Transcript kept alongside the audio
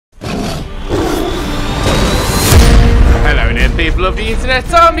people of the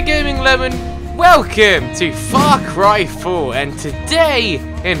internet, I'm TheGamingLemon. Welcome to Far Cry 4, and today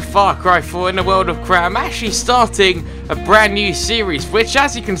in Far Cry 4 in the world of Cry, I'm actually starting a brand new series, which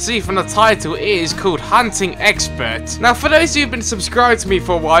as you can see from the title is called Hunting Expert. Now for those who've been subscribed to me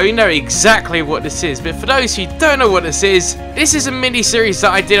for a while, you know exactly what this is, but for those who don't know what this is a mini series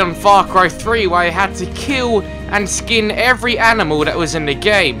that I did on Far Cry 3 where I had to kill and skin every animal that was in the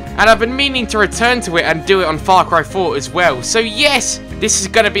game, and I've been meaning to return to it and do it on Far Cry 4 as well. So yes, this is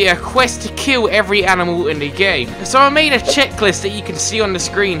going to be a quest to kill every animal in the game. So I made a checklist that you can see on the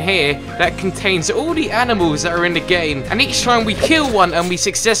screen here that contains all the animals that are in the game, and each time we kill one and we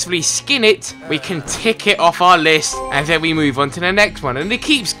successfully skin it, we can tick it off our list and then we move on to the next one, and it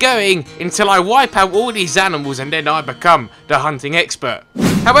keeps going until I wipe out all these animals and then I become the hunting expert.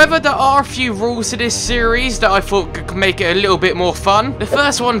 However, there are a few rules to this series that I thought could make it a little bit more fun. The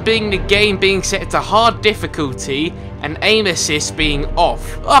first one being the game being set to hard difficulty and aim assist being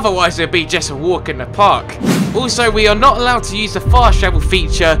off. Otherwise it'll be just a walk in the park. Also, we are not allowed to use the fast travel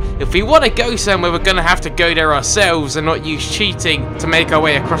feature. If we want to go somewhere, we're going to have to go there ourselves and not use cheating to make our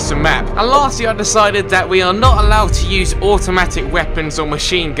way across the map. And lastly, I decided that we are not allowed to use automatic weapons or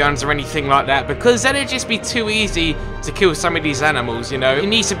machine guns or anything like that, because then it'd just be too easy to kill some of these animals, you know. It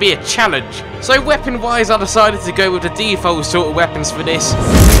needs to be a challenge. So weapon-wise, I decided to go with the default sort of weapons for this.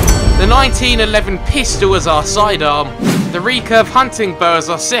 The 1911 pistol as our sidearm. The recurve hunting bow is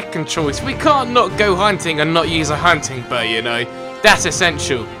our second choice. We can't not go hunting and not use a hunting bow, you know. That's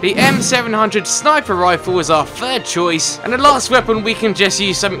essential. The M700 sniper rifle is our third choice. And the last weapon, we can just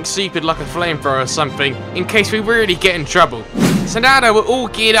use something stupid like a flamethrower or something in case we really get in trouble. So now that we're all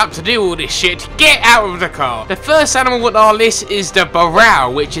geared up to do all this shit, get out of the car. The first animal on our list is the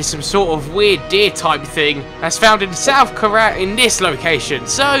barao, which is some sort of weird deer type thing that's found in South Korea in this location.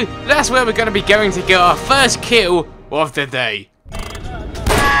 So that's where we're going to be going to get our first kill of the day.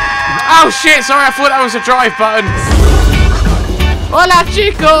 Oh shit, sorry, I thought that was a drive button. Hola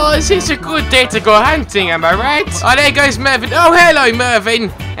chicos, it's a good day to go hunting, am I right? Oh, there goes Mervin. Oh, hello Mervin.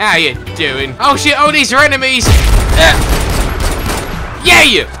 How you doing? Oh shit, oh, these are enemies.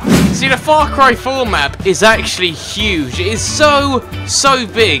 Yeah! See, the Far Cry 4 map is actually huge. It is so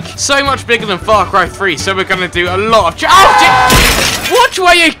big. So much bigger than Far Cry 3, so we're going to do a lot of... Oh, watch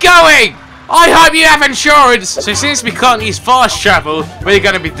where you're going! I hope you have insurance! So since we can't use fast travel, we're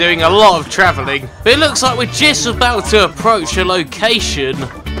going to be doing a lot of travelling. But it looks like we're just about to approach the location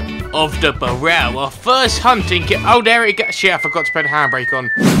of the barao. Our first hunting kit. Oh, there it goes. Shit, I forgot to put the handbrake on.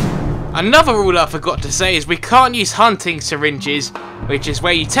 Another rule I forgot to say is we can't use hunting syringes, which is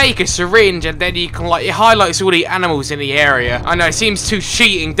where you take a syringe and then you can, like, it highlights all the animals in the area. I know, it seems too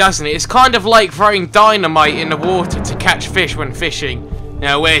cheating, doesn't it? It's kind of like throwing dynamite in the water to catch fish when fishing.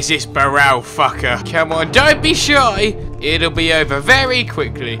 Now, where's this barao fucker? Come on, don't be shy. It'll be over very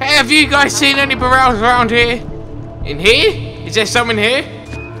quickly. Hey, have you guys seen any baraos around here? In here? Is there someone here?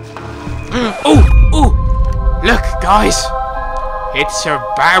 Oh, look, guys. It's a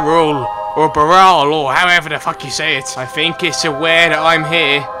barrel, or barrel, or however the fuck you say it. I think it's aware that I'm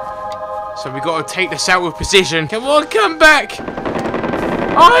here. So we gotta take this out with precision. Come on, come back!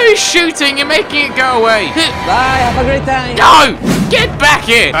 Oh, he's shooting, you're making it go away. Bye, have a great time. No! Get back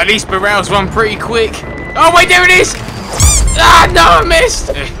here! At least barrels run pretty quick. Oh wait, there it is! Ah, no, I missed!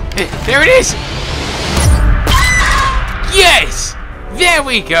 There it is! Yes! There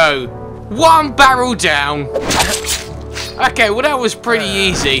we go! One barrel down. Okay, well that was pretty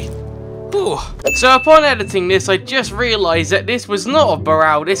easy. Ooh. So upon editing this, I just realised that this was not a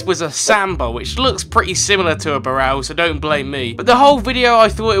barao, this was a samba, which looks pretty similar to a barao, so don't blame me. But the whole video I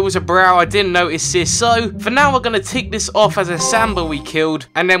thought it was a barao, I didn't notice this, so for now we're going to tick this off as a samba we killed,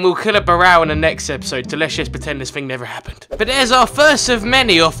 and then we'll kill a barao in the next episode, so let's just pretend this thing never happened. But there's our first of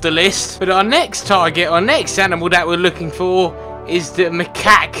many off the list, but our next target, our next animal that we're looking for is the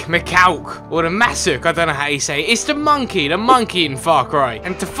macaque, or the masuk, I don't know how you say it. It's the monkey in Far Cry.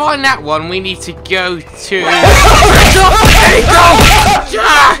 And to find that one, we need to go to...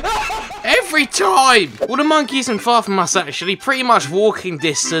 Every time! Well, the monkey isn't far from us, actually, pretty much walking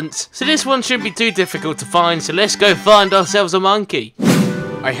distance. So this one shouldn't be too difficult to find, so let's go find ourselves a monkey.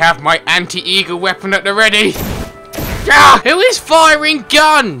 I have my anti-eagle weapon at the ready. Ah, who is firing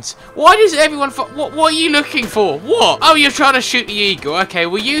guns? Why does everyone what are you looking for? What? Oh, you're trying to shoot the eagle. Okay,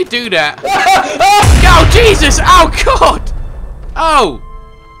 well, you do that. Oh, Jesus! Oh, God! Oh.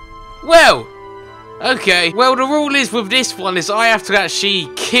 Well. Okay. Well, the rule is with this one is I have to actually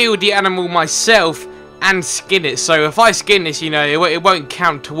kill the animal myself and skin it. So if I skin this, you know, it won't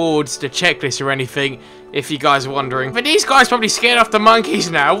count towards the checklist or anything. if you guys are wondering. But these guys probably scared off the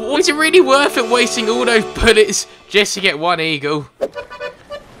monkeys now. Was it really worth it wasting all those bullets just to get one eagle?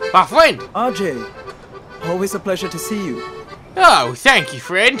 My friend! RJ, always a pleasure to see you. Oh, thank you,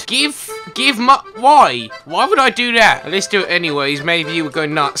 friend. Give my... Why? Why would I do that? Let's do it anyways. Maybe you would go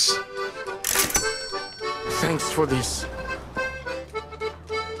nuts. Thanks for this.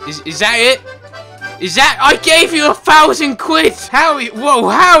 Is that it? Is that... I gave you 1,000 quid! Whoa,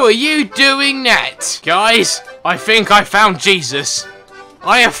 how are you doing that? Guys, I think I found Jesus.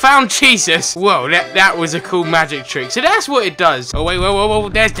 I have found Jesus. Whoa, that was a cool magic trick. So that's what it does. Oh, wait, whoa.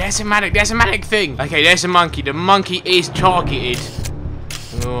 There's a magic thing. Okay, there's a monkey. The monkey is targeted.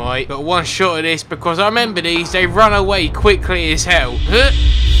 Alright, got one shot of this because I remember these. They run away quickly as hell.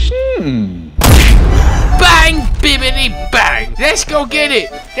 Bang! Bibbidi bang! Let's go get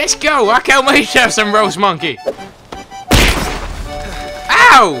it! Let's go! I can't wait to have some roast monkey!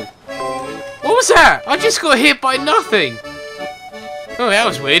 Ow! What was that? I just got hit by nothing! Oh, that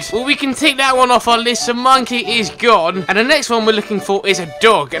was weird. Well, we can take that one off our list. The monkey is gone. And the next one we're looking for is a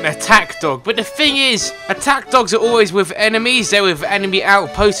dog, an attack dog. But the thing is, attack dogs are always with enemies. They're with enemy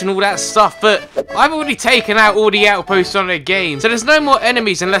outposts and all that stuff. But I've already taken out all the outposts on the game. So there's no more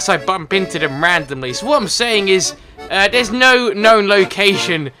enemies unless I bump into them randomly. So what I'm saying is, there's no known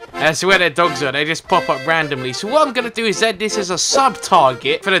location as to where their dogs are. They just pop up randomly. So what I'm going to do is set this as a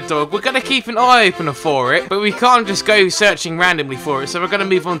sub-target for the dog. We're going to keep an eye open for it, but we can't just go searching randomly for it. So we're going to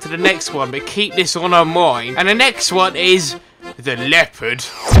move on to the next one, but keep this on our mind. And the next one is the leopard.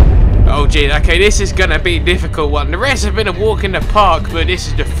 Oh gee, okay, this is going to be a difficult one. The rest have been a walk in the park, but this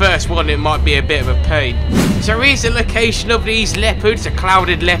is the first one. It might be a bit of a pain. So here's the location of these leopards, a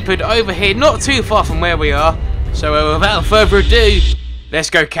clouded leopard over here, not too far from where we are. So without further ado, let's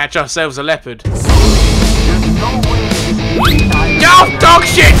go catch ourselves a leopard. Oh, dog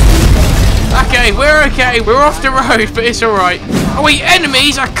shit! Okay, we're off the road, but it's alright. Are we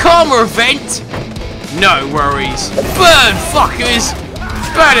enemies? A karma event? No worries. Burn, fuckers!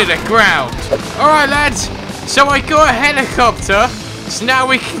 Burn to the ground. Alright, lads. So I got a helicopter. So now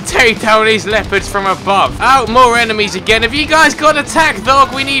we can take down these leopards from above. Oh, more enemies again. Have you guys got an attack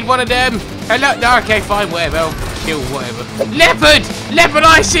dog? We need one of them. Hello? No, okay, fine, whatever. I'll kill whatever. Leopard! Leopard,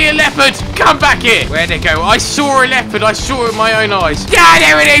 I see a leopard! Come back here! Where'd it go? I saw a leopard. I saw it with my own eyes. Yeah,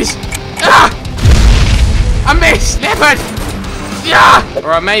 there it is! Ah! I missed! Leopard! Yeah!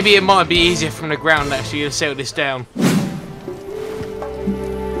 Alright, maybe it might be easier from the ground actually to settle this down.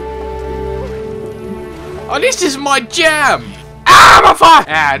 Oh, this is my jam! Ah, I'm on fire!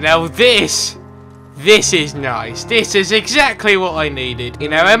 Ah, now this is nice. This is exactly what I needed. You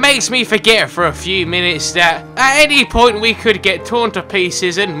know, it makes me forget for a few minutes that at any point we could get torn to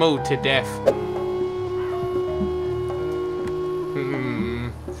pieces and mauled to death.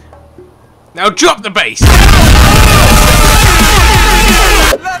 Now drop the base!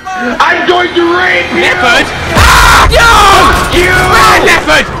 I'm going to rape you! Leopard! Ah! No! You! Ah,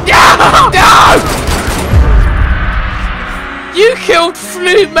 leopard! No! No! You killed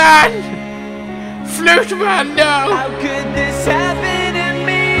Flute Man! Flute Man, no! How could this happen to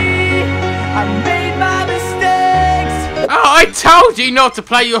me? I made my mistakes. Oh, I told you not to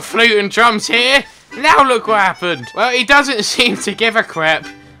play your flute and drums here! Now look what happened. Well, he doesn't seem to give a crap.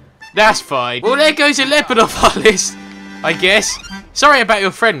 That's fine. Well, there goes a leopard off our list, I guess. Sorry about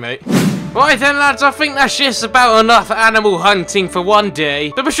your friend, mate. Right then, lads, I think that's just about enough animal hunting for one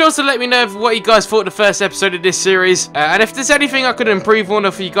day. But be sure to let me know what you guys thought of the first episode of this series. And if there's anything I could improve on, or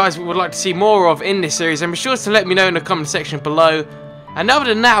if you guys would like to see more of in this series, then be sure to let me know in the comment section below. And other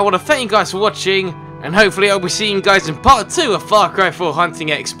than that, I want to thank you guys for watching. And hopefully I'll be seeing you guys in part 2 of Far Cry 4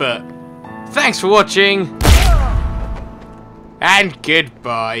 Hunting Expert. Thanks for watching. And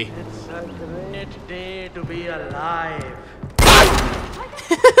goodbye. It's a great day to be alive.